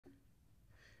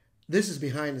This is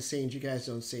behind the scenes. You guys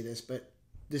don't see this, but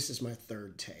this is my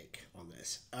third take on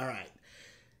this. All right.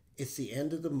 It's the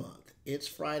end of the month. It's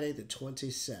Friday the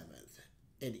 27th.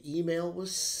 An email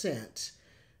was sent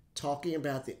talking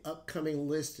about the upcoming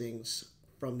listings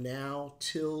from now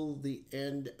till the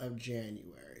end of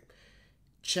January.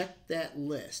 Check that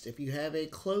list. If you have a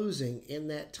closing in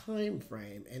that time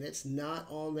frame and it's not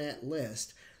on that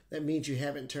list, that means you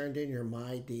haven't turned in your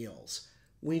My Deals.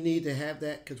 We need to have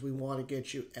that because we want to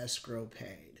get you escrow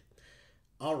paid.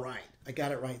 All right, I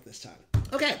got it right this time.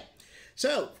 Okay,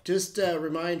 so just a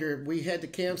reminder, we had to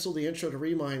cancel the Intro to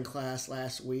Remind class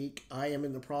last week. I am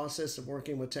in the process of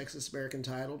working with Texas American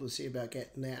Title to see about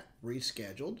getting that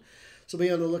rescheduled. So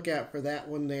be on the lookout for that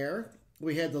one there.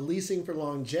 We had the Leasing for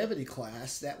Longevity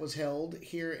class that was held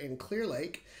here in Clear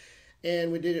Lake,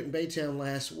 and we did it in Baytown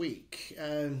last week.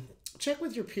 Check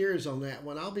with your peers on that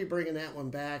one. I'll be bringing that one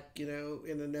back, in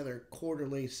another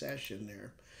quarterly session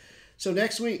there. So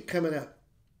next week coming up,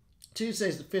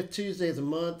 Tuesday's the 5th Tuesday of the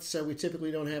month, so we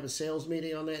typically don't have a sales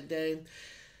meeting on that day.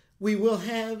 We will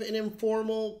have an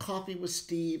informal Coffee with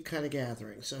Steve kind of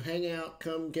gathering. So hang out,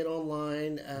 come get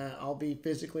online. I'll be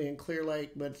physically in Clear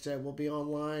Lake, but we'll be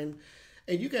online.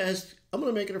 And you guys, I'm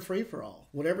going to make it a free-for-all.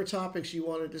 Whatever topics you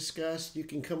want to discuss, you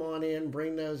can come on in,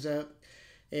 bring those up,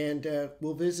 and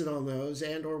we'll visit on those,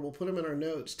 and or we'll put them in our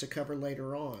notes to cover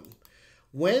later on.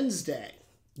 Wednesday,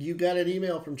 you got an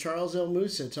email from Charles L.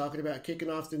 Musa talking about kicking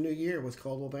off the new year with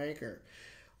Coldwell Banker.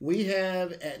 We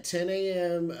have at 10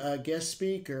 a.m. a guest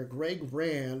speaker, Greg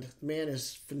Rand. The man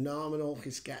is phenomenal.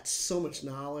 He's got so much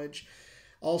knowledge.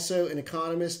 Also, an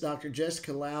economist, Dr.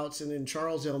 Jessica Lautz, and then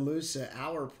Charles L. Musa,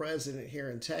 our president here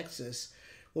in Texas,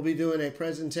 will be doing a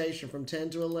presentation from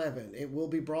 10 to 11. It will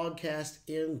be broadcast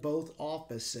in both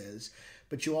offices,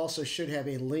 but you also should have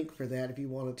a link for that if you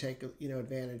want to take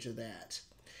advantage of that.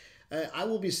 I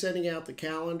will be sending out the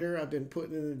calendar. I've been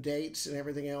putting in the dates and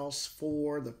everything else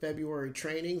for the February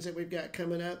trainings that we've got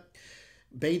coming up.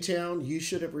 Baytown, you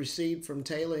should have received from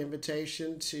Taylor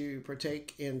invitation to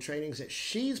partake in trainings that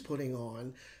she's putting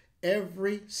on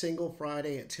every single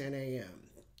Friday at 10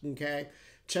 a.m. Okay?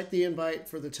 Check the invite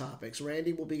for the topics.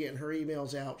 Randy will be getting her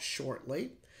emails out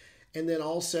shortly. And then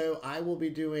also, I will be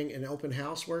doing an open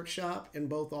house workshop in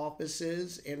both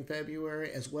offices in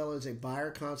February, as well as a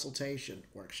buyer consultation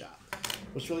workshop.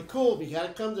 What's really cool, you got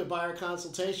to come to a buyer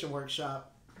consultation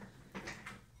workshop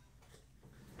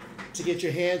to get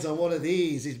your hands on one of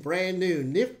these brand new,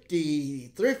 nifty,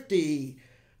 thrifty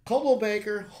Coldwell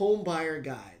Banker home buyer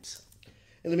guides.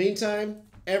 In the meantime,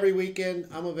 every weekend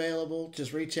I'm available.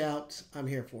 Just reach out. I'm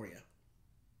here for you.